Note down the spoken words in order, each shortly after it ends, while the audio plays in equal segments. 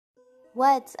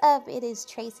What's up? It is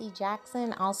Tracy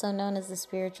Jackson, also known as the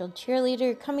Spiritual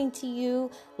Cheerleader, coming to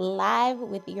you live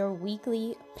with your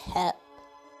weekly pep.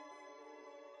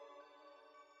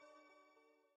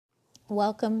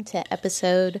 Welcome to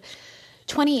episode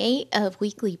 28 of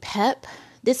Weekly Pep.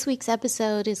 This week's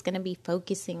episode is going to be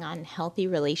focusing on healthy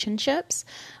relationships.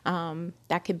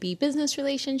 That could be business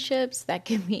relationships, that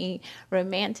could be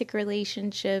romantic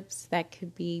relationships, that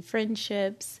could be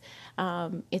friendships.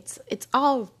 It's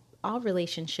all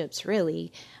relationships,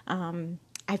 really.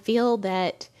 I feel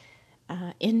that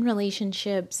in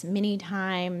relationships, many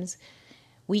times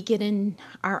we get in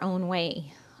our own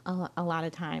way a lot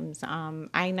of times.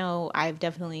 I know I've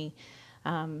definitely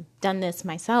done this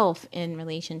myself in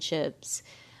relationships.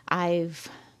 I've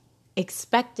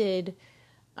expected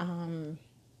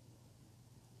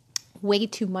way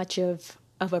too much of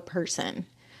a person.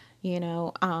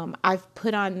 I've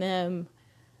put on them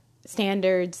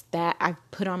standards that I've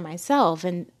put on myself,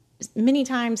 and many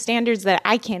times standards that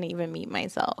I can't even meet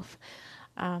myself.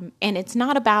 And it's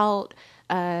not about,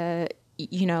 having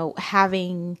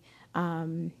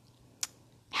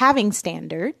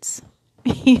standards.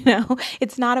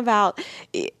 It's not about,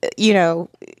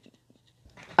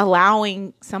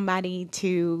 allowing somebody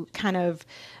to kind of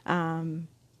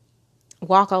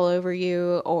walk all over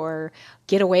you or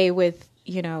get away with,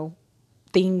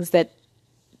 things that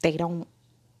they don't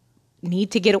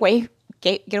need to get away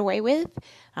with.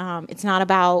 It's not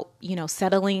about,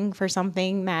 settling for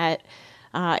something that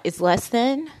is less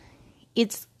than.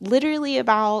 It's literally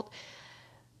about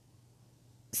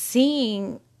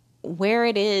seeing where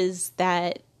it is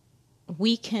that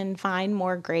we can find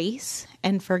more grace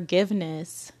and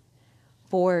forgiveness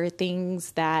for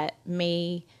things that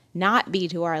may not be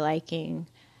to our liking,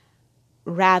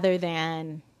 rather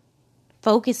than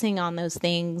focusing on those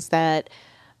things that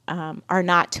are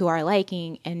not to our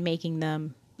liking and making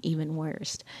them even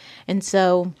worse. And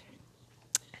so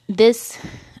this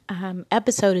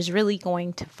episode is really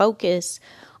going to focus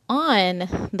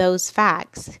on those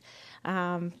facts,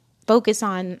 focus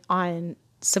on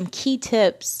some key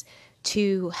tips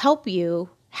to help you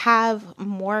have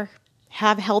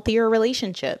healthier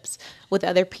relationships with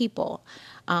other people.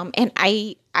 And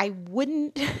I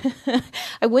wouldn't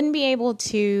I wouldn't be able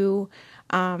to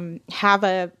have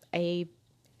an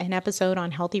episode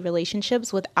on healthy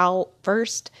relationships without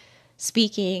first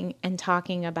speaking and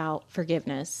talking about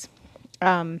forgiveness.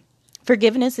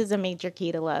 Forgiveness is a major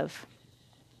key to love,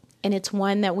 and it's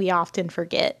one that we often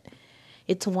forget.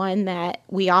 It's one that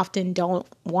we often don't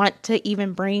want to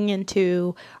even bring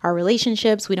into our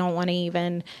relationships. We don't want to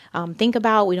even think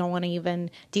about. We don't want to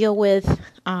even deal with,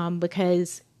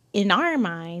 because in our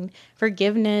mind,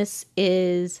 forgiveness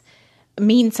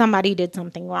means somebody did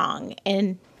something wrong.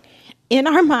 And in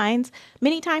our minds,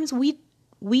 many times we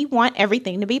want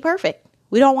everything to be perfect.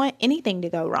 We don't want anything to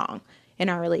go wrong in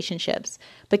our relationships.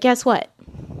 But guess what?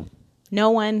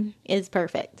 No one is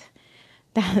perfect.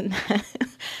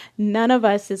 None of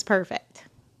us is perfect.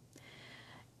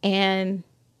 And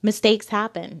mistakes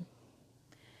happen.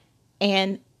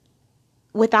 And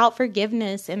without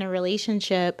forgiveness in a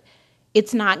relationship,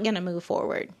 it's not going to move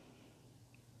forward.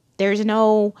 There's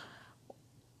no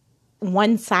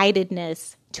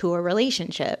one-sidedness to a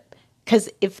relationship. Because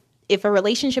if a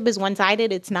relationship is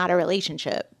one-sided, it's not a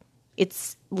relationship.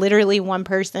 It's literally one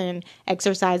person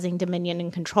exercising dominion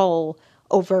and control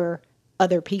over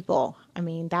other people. I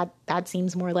mean, that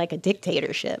seems more like a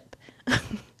dictatorship.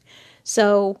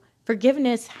 So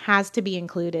forgiveness has to be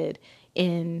included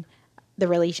in the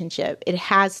relationship. It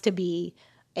has to be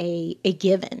a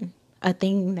given, a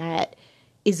thing that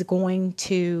is going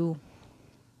to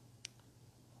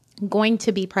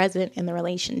be present in the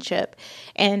relationship.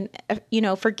 And,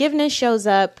 forgiveness shows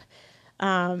up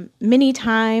many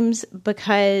times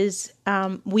because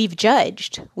we've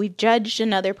judged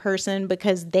another person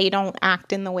because they don't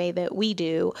act in the way that we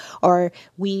do, or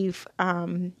we've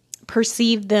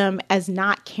perceived them as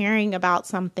not caring about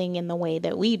something in the way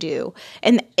that we do.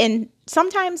 And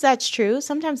sometimes that's true.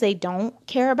 Sometimes they don't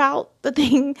care about the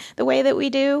thing the way that we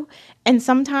do. And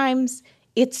sometimes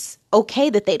it's okay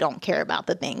that they don't care about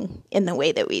the thing in the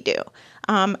way that we do.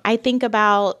 I think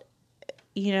about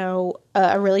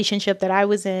a relationship that I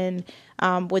was in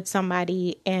with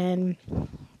somebody, and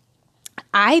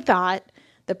I thought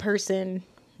the person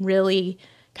really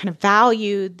kind of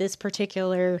valued this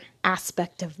particular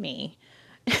aspect of me,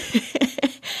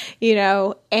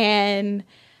 and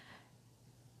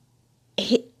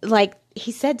he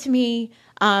said to me,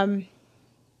 I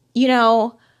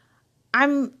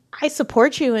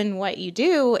support you in what you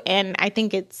do, and I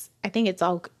think it's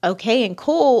all okay and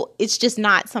cool. It's just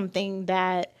not something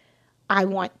that I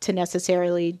want to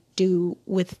necessarily do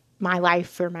with my life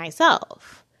for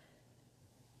myself.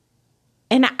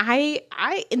 And I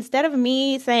instead of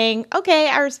me saying, okay,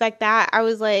 I respect that, I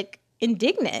was like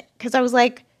indignant because I was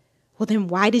like, well, then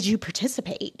why did you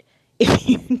participate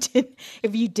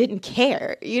if you didn't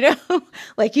care,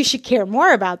 like you should care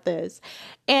more about this.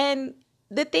 And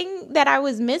the thing that I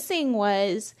was missing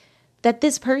was that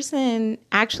this person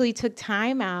actually took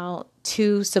time out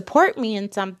to support me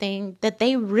in something that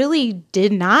they really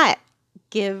did not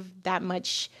give that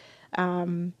much,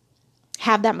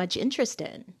 have that much interest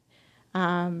in.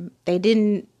 They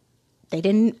didn't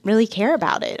really care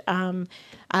about it.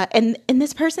 And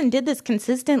this person did this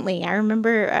consistently. I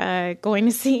remember going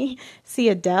to see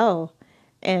Adele,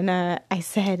 and I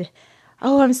said,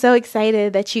 "Oh, I'm so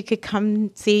excited that you could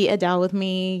come see Adele with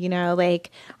me.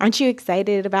 Like, aren't you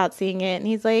excited about seeing it?" And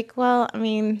he's like, "Well, I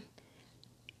mean,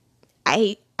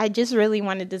 I just really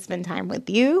wanted to spend time with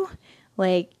you.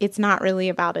 Like, it's not really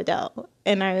about Adele."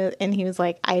 And he was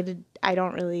like, I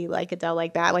don't really like Adele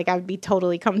like that. Like, I'd be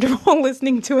totally comfortable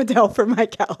listening to Adele from my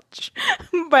couch,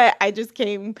 but I just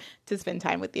came to spend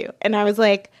time with you. And I was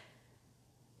like,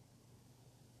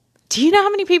 do you know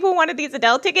how many people wanted these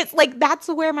Adele tickets? Like, that's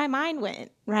where my mind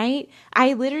went, right?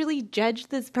 I literally judged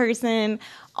this person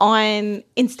on,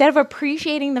 instead of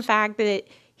appreciating the fact that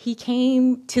he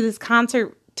came to this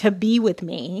concert to be with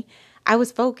me, I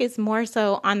was focused more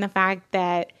so on the fact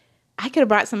that I could have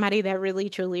brought somebody that really,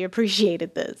 truly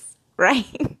appreciated this,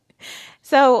 right?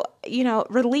 So,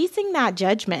 releasing that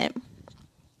judgment,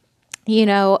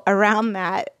 around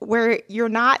that, where you're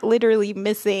not literally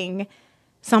missing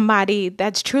somebody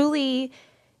that's truly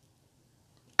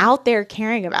out there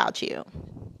caring about you,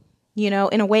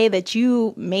 in a way that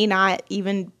you may not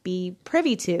even be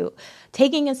privy to.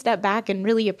 Taking a step back and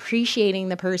really appreciating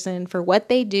the person for what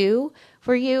they do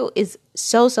for you is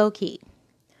so, so key.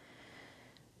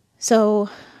 So,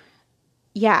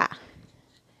 yeah,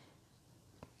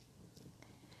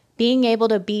 being able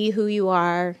to be who you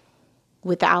are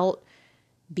without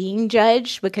being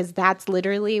judged, because that's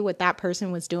literally what that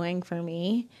person was doing for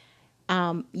me.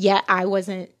 Yet I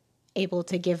wasn't able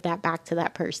to give that back to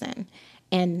that person.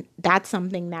 And that's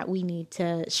something that we need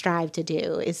to strive to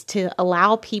do, is to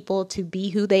allow people to be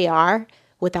who they are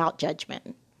without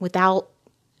judgment, without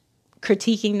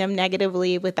critiquing them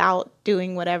negatively, without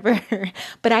doing whatever.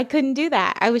 But I couldn't do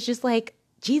that. I was just like,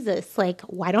 Jesus, like,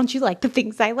 why don't you like the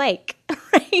things I like?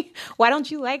 Right? Why don't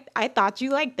you I thought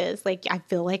you liked this. Like, I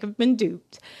feel like I've been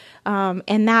duped.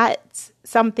 And that's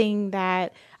something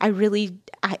that I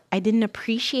didn't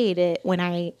appreciate it when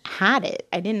I had it.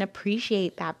 I didn't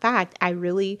appreciate that fact. I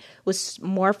really was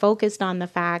more focused on the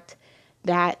fact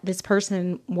that this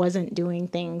person wasn't doing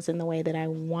things in the way that I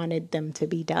wanted them to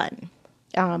be done.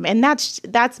 And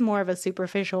that's more of a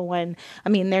superficial one. I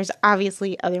mean, there's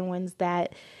obviously other ones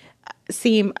that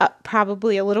seem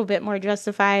probably a little bit more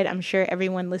justified. I'm sure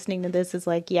everyone listening to this is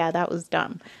like, yeah, that was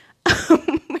dumb.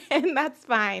 And that's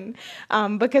fine.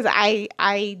 Because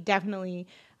I definitely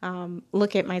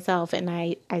look at myself and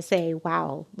I say,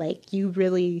 wow, like, you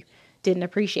really didn't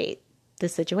appreciate the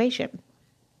situation.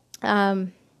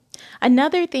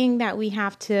 Another thing that we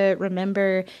have to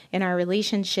remember in our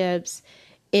relationships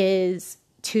is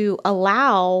to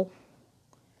allow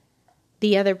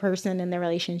the other person in the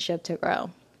relationship to grow.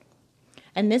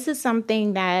 And this is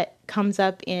something that comes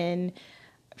up in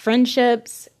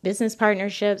friendships, business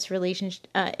partnerships,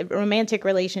 romantic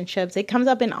relationships. It comes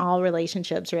up in all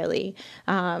relationships, really.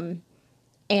 And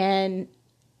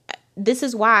this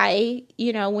is why,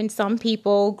 when some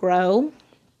people grow,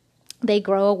 they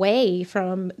grow away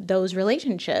from those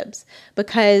relationships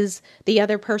because the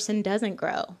other person doesn't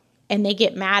grow. And they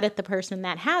get mad at the person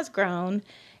that has grown.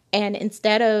 And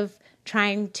instead of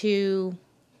trying to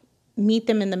meet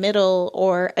them in the middle,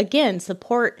 or again,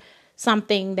 support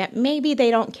something that maybe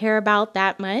they don't care about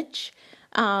that much,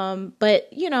 but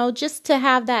just to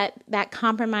have that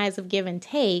compromise of give and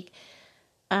take,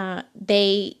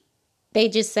 they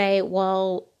just say,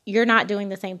 well, you're not doing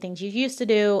the same things you used to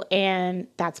do, and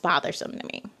that's bothersome to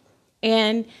me.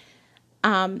 And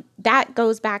that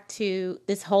goes back to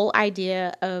this whole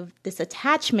idea of this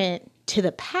attachment to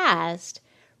the past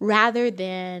rather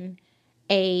than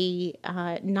a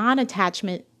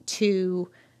non-attachment to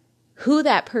who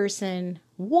that person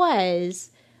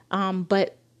was,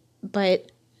 but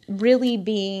really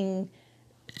being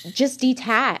just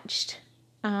detached,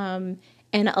 and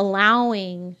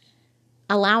allowing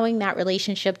that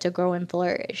relationship to grow and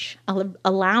flourish,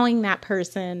 allowing that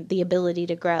person the ability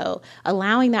to grow,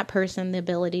 allowing that person the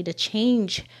ability to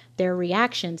change their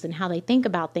reactions and how they think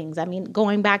about things. I mean,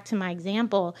 going back to my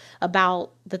example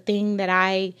about the thing that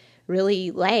I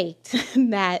really liked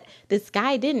that this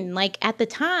guy didn't. Like, at the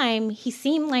time, he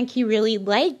seemed like he really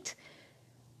liked,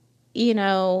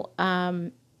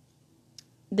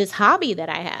 this hobby that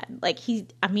I had. Like, he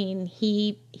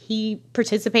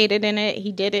participated in it.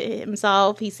 He did it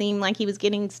himself. He seemed like he was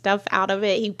getting stuff out of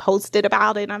it. He posted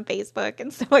about it on Facebook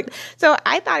and stuff like that. So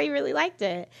I thought he really liked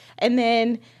it. And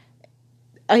then,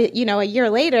 a year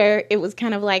later, it was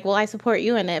kind of like, well, I support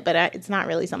you in it, but it's not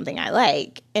really something I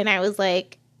like. And I was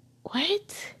like,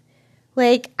 what?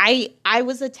 Like, I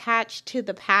was attached to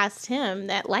the past him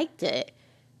that liked it.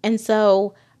 And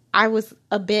so I was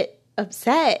a bit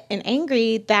upset and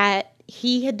angry that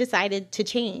he had decided to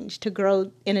change, to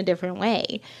grow in a different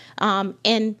way.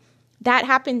 And that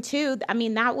happened too. I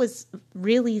mean, that was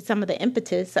really some of the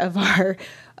impetus of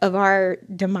our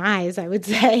demise, I would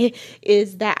say,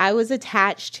 is that I was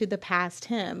attached to the past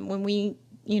him. When we,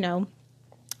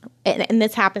 and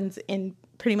this happens in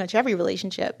pretty much every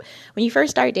relationship. When you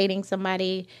first start dating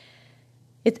somebody,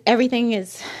 everything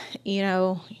is,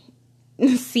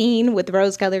 seen with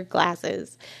rose-colored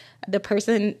glasses. The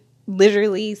person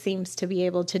literally seems to be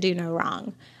able to do no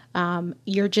wrong.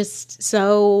 You're just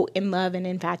so in love and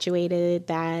infatuated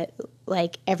that,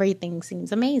 like, everything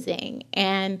seems amazing.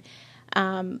 And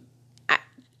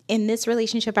in this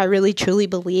relationship, I really truly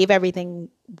believe everything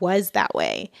was that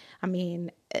way. I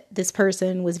mean, this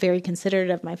person was very considerate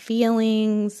of my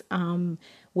feelings,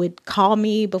 would call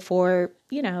me before,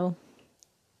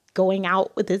 going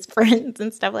out with his friends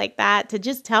and stuff like that, to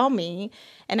just tell me.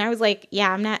 And I was like,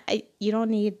 yeah, you don't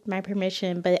need my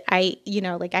permission, but I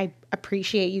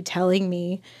appreciate you telling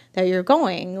me that you're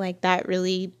going. Like, that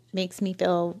really makes me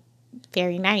feel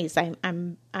very nice.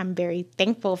 I'm very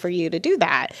thankful for you to do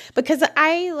that, because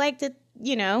I like to,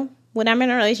 when I'm in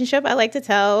a relationship, I like to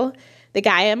tell the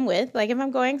guy I'm with, like, if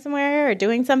I'm going somewhere or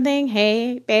doing something,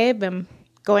 hey, babe, I'm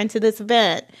going to this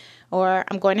event, or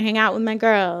I'm going to hang out with my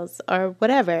girls, or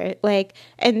whatever. Like,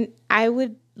 and I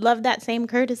would love that same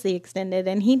courtesy extended,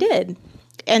 and he did.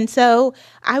 And so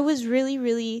I was really,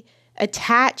 really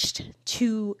attached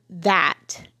to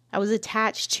that. I was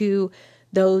attached to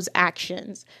those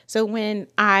actions. So when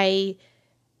I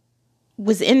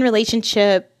was in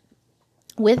relationship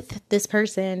with this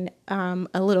person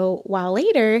a little while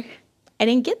later, I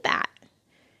didn't get that.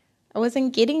 I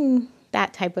wasn't getting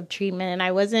that type of treatment.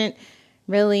 I wasn't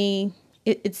really,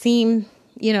 it seemed,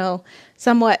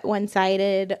 somewhat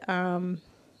one-sided.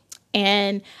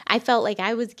 And I felt like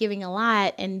I was giving a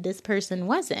lot and this person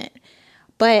wasn't.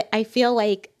 But I feel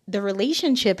like the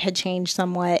relationship had changed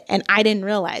somewhat, and I didn't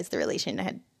realize the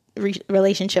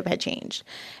relationship had changed.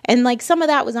 And, like, some of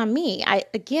that was on me,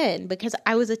 because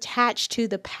I was attached to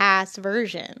the past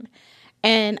version.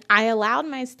 And I allowed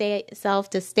myself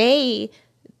to stay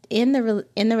in the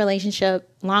relationship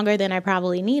longer than I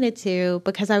probably needed to,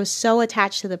 because I was so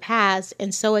attached to the past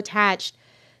and so attached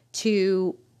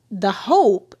to the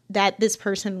hope that this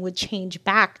person would change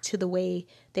back to the way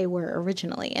they were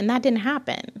originally. And that didn't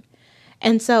happen.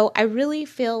 And so I really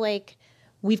feel like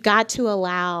we've got to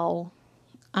allow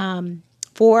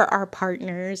for our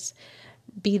partners,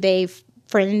 be they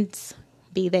friends,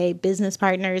 be they business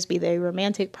partners, be they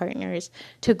romantic partners,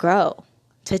 to grow,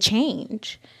 to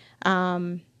change,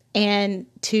 and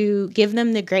to give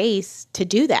them the grace to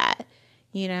do that,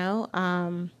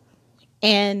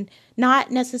 and not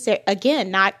necessarily,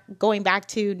 again, not going back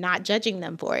to not judging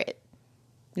them for it,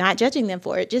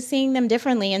 just seeing them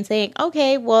differently and saying,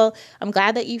 okay, well, I'm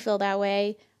glad that you feel that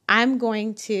way. I'm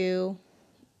going to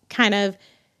kind of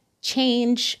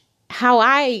change how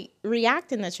I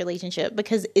react in this relationship,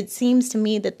 because it seems to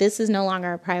me that this is no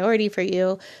longer a priority for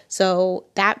you. So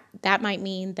that might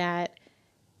mean that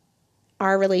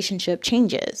our relationship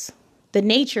changes. The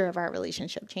nature of our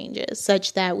relationship changes,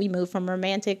 such that we move from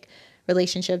romantic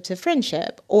relationship to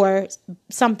friendship, or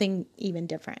something even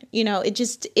different.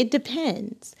 It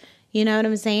depends. You know what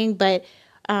I'm saying? But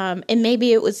and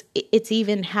maybe it's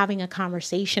even having a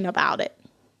conversation about it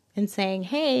and saying,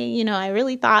 hey, I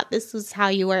really thought this was how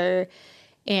you were.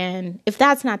 And if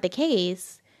that's not the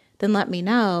case, then let me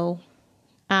know.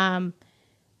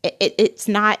 It's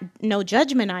not no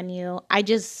judgment on you. I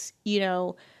just,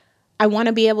 I want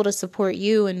to be able to support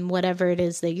you in whatever it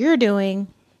is that you're doing.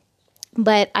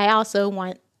 But I also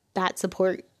want that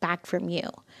support back from you.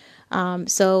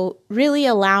 So really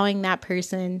allowing that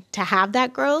person to have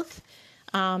that growth,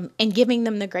 and giving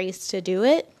them the grace to do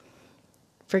it,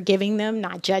 forgiving them,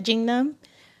 not judging them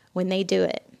when they do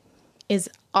it, is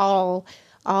all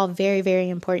very, very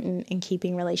important in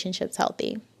keeping relationships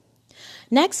healthy.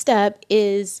 Next up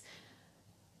is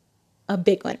a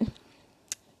big one.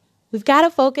 We've got to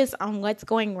focus on what's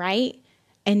going right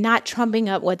and not trumping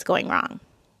up what's going wrong.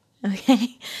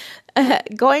 Okay.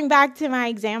 Going back to my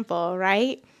example,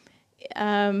 right?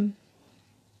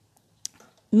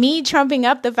 Me trumping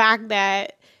up the fact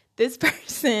that this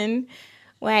person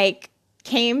like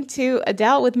came to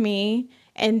Adele with me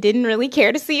and didn't really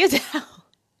care to see Adele.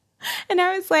 And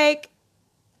I was like,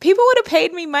 people would have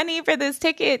paid me money for this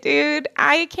ticket, dude.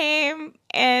 I came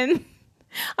and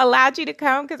allowed you to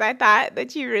come because I thought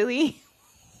that you really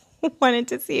wanted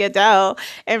to see Adele.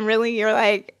 And really, you're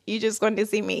like, you just wanted to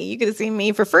see me. You could have seen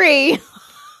me for free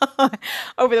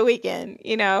over the weekend,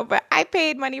 but I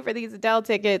paid money for these Adele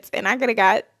tickets and I could have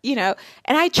got, and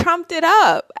I trumped it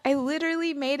up. I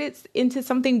literally made it into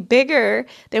something bigger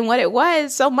than what it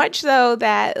was. So much so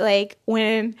that like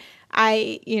when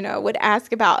I, would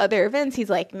ask about other events, he's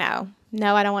like, no,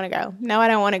 I don't want to go. No, I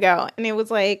don't want to go. And it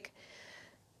was like,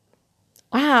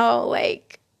 wow,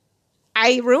 like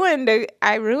I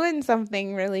ruined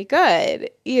something really good,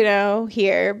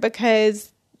 here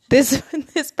because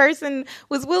this person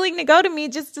was willing to go to me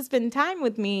just to spend time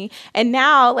with me. And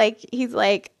now like, he's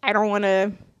like, I don't want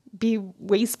to be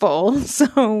wasteful.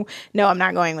 So no, I'm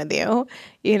not going with you,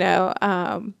 and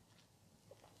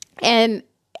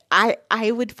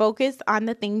I would focus on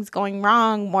the things going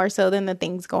wrong more so than the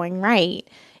things going right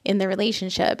in the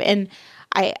relationship. And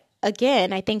I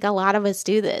think a lot of us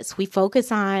do this. We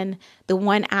focus on the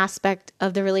one aspect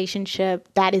of the relationship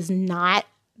that is not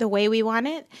the way we want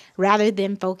it, rather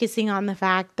than focusing on the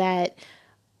fact that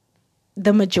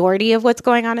the majority of what's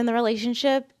going on in the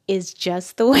relationship is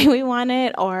just the way we want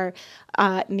it, or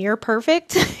near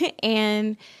perfect.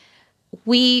 And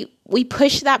we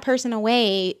push that person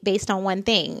away based on one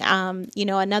thing.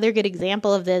 Another good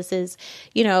example of this is,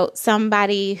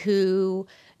 somebody who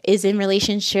is in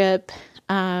relationship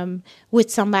with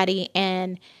somebody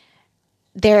and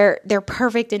they're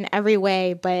perfect in every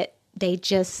way, but they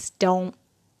just don't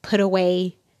put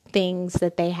away things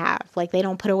that they have. Like they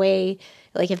don't put away,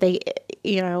 like if they,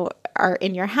 are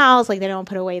in your house, like they don't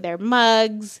put away their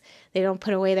mugs, they don't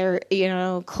put away their,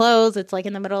 clothes. It's like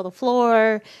in the middle of the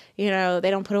floor, they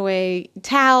don't put away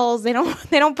towels. They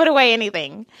don't put away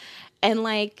anything. And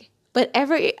like, but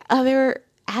every other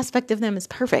aspect of them is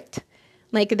perfect.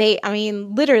 Like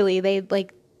literally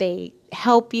they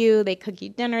help you, they cook you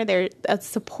dinner, they're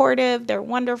supportive, they're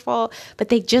wonderful, but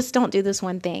they just don't do this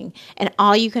one thing. And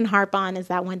all you can harp on is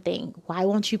that one thing. Why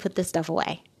won't you put this stuff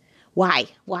away? Why?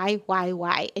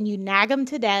 And you nag them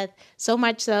to death, so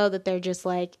much so that they're just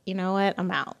like, you know what?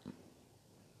 I'm out.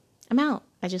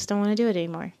 I just don't want to do it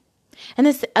anymore. And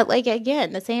this,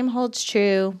 again, the same holds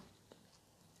true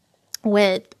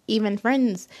with even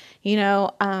friends.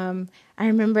 I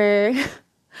remember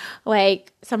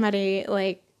like somebody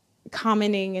like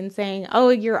commenting and saying, oh,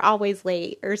 you're always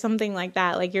late or something like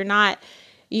that. Like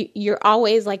you're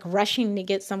always like rushing to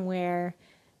get somewhere.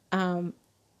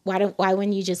 Why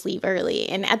wouldn't you just leave early?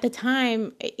 And at the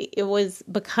time it was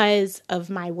because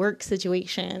of my work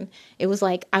situation. It was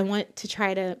like, I want to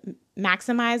try to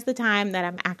maximize the time that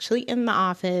I'm actually in the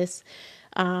office,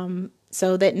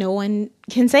 so that no one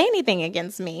can say anything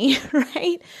against me.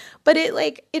 Right. But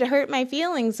it hurt my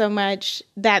feelings so much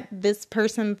that this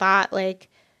person thought like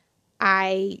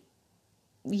I,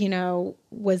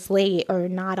 was late or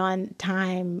not on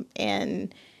time.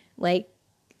 And like,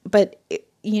 but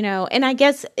and I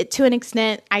guess to an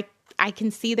extent, I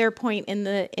can see their point in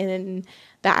the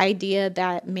idea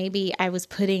that maybe I was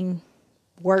putting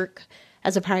work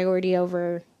as a priority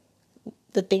over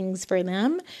the things for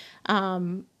them.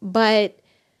 But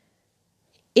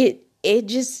it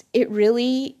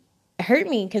really hurt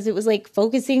me because it was like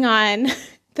focusing on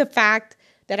the fact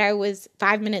that I was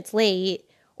 5 minutes late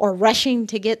or rushing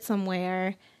to get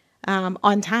somewhere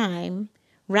on time,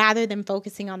 rather than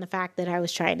focusing on the fact that I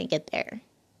was trying to get there.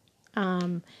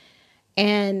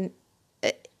 And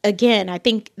again, I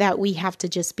think that we have to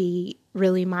just be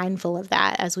really mindful of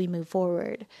that as we move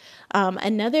forward.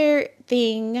 Another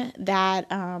thing that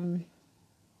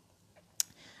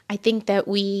I think that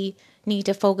we need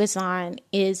to focus on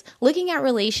is looking at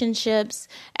relationships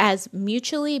as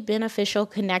mutually beneficial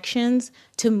connections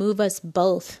to move us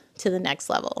both to the next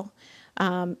level.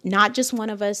 Not just one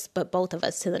of us, but both of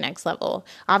us to the next level.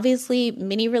 Obviously,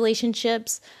 many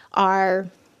relationships are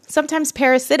sometimes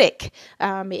parasitic.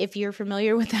 If you're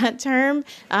familiar with that term,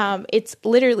 it's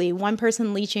literally one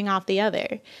person leeching off the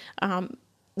other.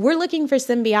 We're looking for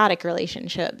symbiotic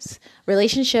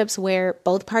relationships where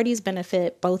both parties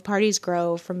benefit, both parties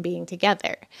grow from being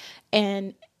together.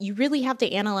 And you really have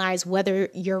to analyze whether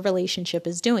your relationship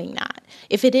is doing that.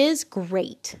 If it is,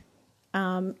 great.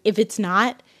 If it's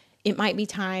not, it might be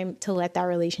time to let that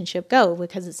relationship go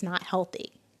because it's not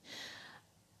healthy.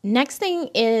 Next thing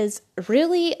is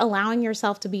really allowing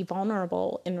yourself to be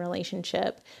vulnerable in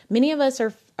relationship. Many of us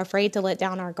are afraid to let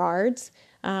down our guards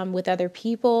with other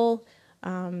people,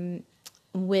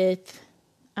 with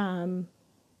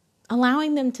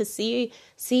allowing them to see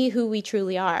who we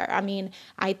truly are. I mean,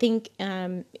 I think,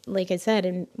 like I said,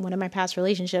 in one of my past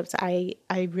relationships, I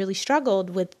really struggled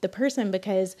with the person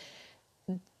because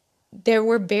there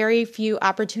were very few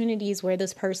opportunities where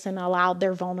this person allowed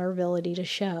their vulnerability to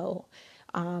show,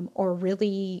 or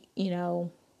really,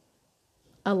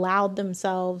 allowed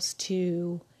themselves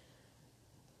to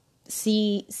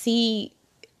see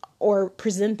or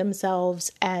present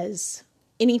themselves as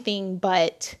anything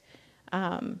but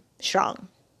strong.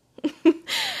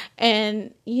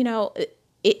 And,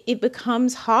 it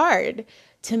becomes hard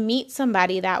to meet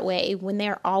somebody that way when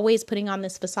they're always putting on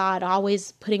this facade,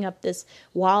 always putting up this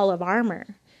wall of armor.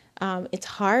 It's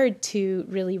hard to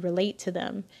really relate to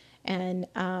them. And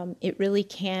it really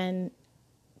can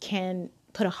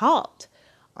put a halt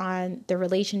on the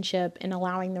relationship and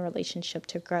allowing the relationship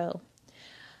to grow.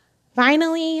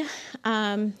 Finally,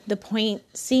 the point,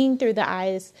 seeing through the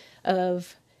eyes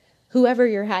of whoever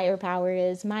your higher power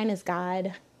is. Mine is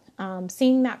God.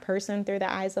 Seeing that person through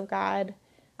the eyes of God.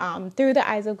 Through the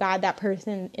eyes of God, that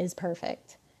person is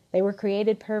perfect. They were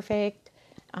created perfect,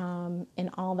 and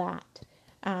all that.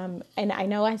 And I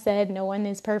know I said no one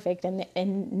is perfect,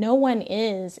 and no one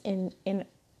is in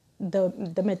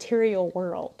the material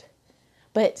world,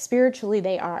 but spiritually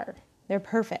they are. They're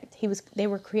perfect. They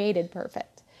were created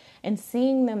perfect, and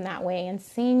seeing them that way, and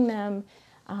seeing them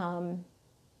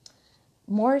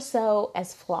more so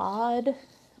as flawed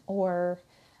or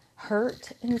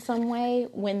hurt in some way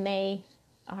when they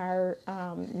are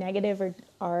negative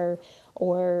or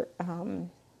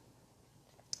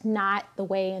not the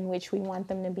way in which we want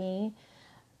them to be,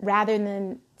 rather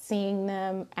than seeing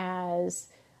them as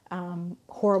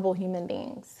horrible human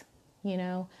beings.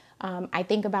 I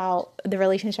think about the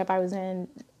relationship I was in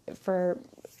for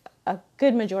a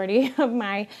good majority of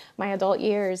my adult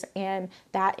years, and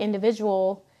that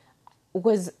individual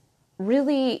was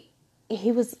really,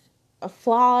 he was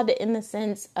flawed in the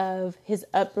sense of his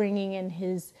upbringing and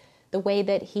the way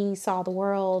that he saw the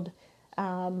world,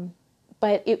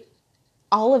 but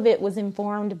all of it was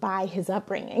informed by his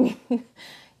upbringing,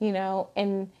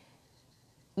 and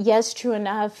yes, true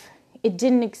enough, it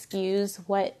didn't excuse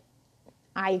what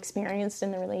I experienced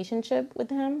in the relationship with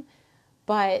him,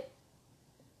 but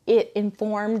it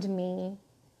informed me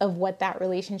of what that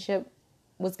relationship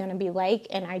was going to be like,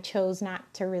 and I chose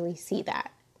not to really see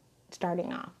that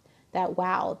starting off. That,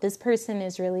 wow, this person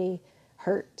is really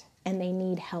hurt and they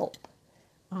need help,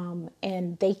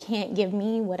 and they can't give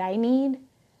me what I need,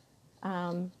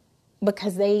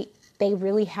 because they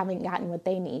really haven't gotten what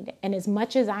they need. And as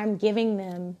much as I'm giving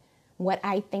them what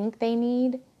I think they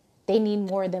need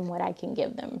more than what I can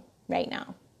give them right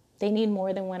now. They need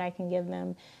more than what I can give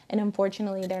them. And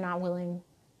unfortunately, they're not willing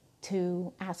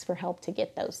to ask for help to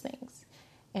get those things.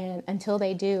 And until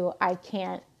they do, I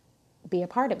can't be a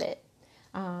part of it.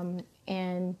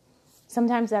 And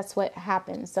sometimes that's what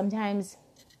happens. Sometimes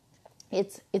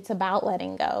it's about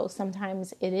letting go.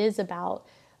 Sometimes it is about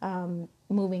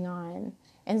moving on.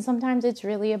 And sometimes it's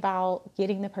really about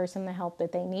getting the person the help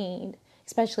that they need,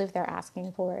 especially if they're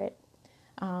asking for it.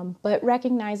 But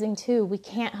recognizing, too, we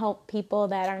can't help people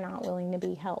that are not willing to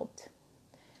be helped.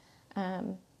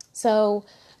 So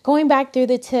going back through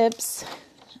the tips,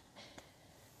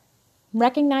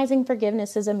 recognizing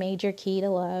forgiveness is a major key to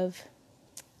love.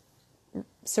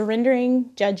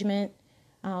 Surrendering judgment,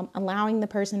 allowing the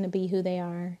person to be who they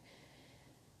are.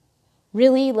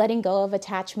 Really letting go of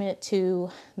attachment to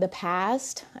the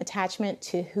past, attachment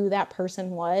to who that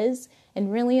person was,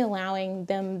 and really allowing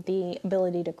them the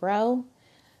ability to grow.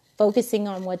 Focusing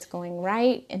on what's going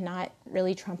right and not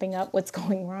really trumping up what's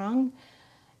going wrong.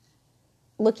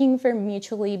 Looking for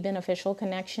mutually beneficial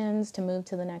connections to move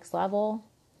to the next level.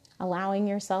 Allowing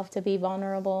yourself to be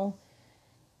vulnerable.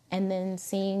 And then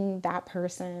seeing that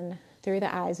person through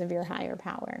the eyes of your higher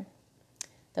power.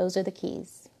 Those are the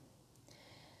keys.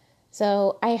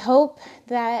 So I hope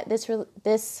that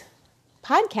this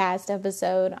podcast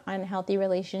episode on healthy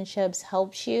relationships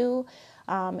helps you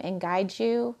and guides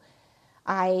you.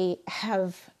 I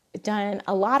have done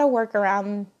a lot of work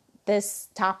around this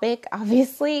topic,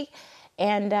 obviously,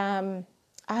 and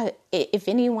if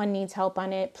anyone needs help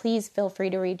on it, please feel free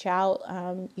to reach out.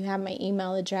 You have my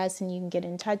email address and you can get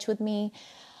in touch with me.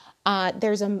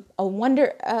 There's a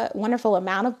wonderful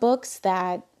amount of books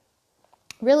that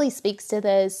really speaks to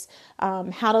this,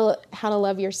 how to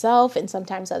love yourself and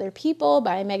sometimes other people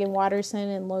by Megan Watterson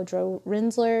and Lodro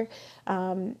Rinsler,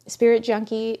 Spirit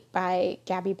Junkie by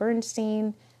Gabby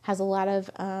Bernstein, has a lot of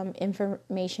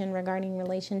information regarding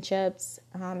relationships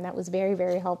that was very,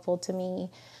 very helpful to me.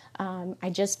 I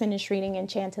just finished reading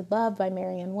Enchanted Love by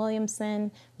Marianne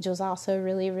Williamson, which was also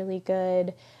really, really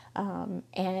good.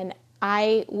 And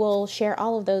I will share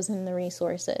all of those in the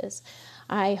resources.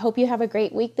 I hope you have a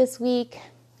great week this week.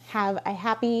 Have a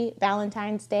happy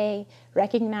Valentine's Day.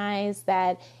 Recognize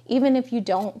that even if you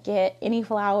don't get any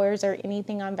flowers or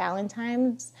anything on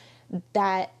Valentine's,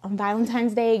 that on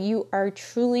Valentine's Day you are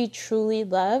truly, truly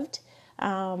loved.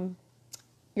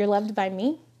 You're loved by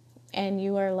me, and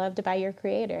you are loved by your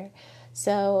Creator.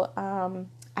 So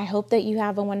I hope that you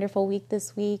have a wonderful week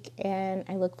this week, and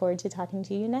I look forward to talking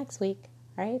to you next week.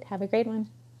 All right, have a great one.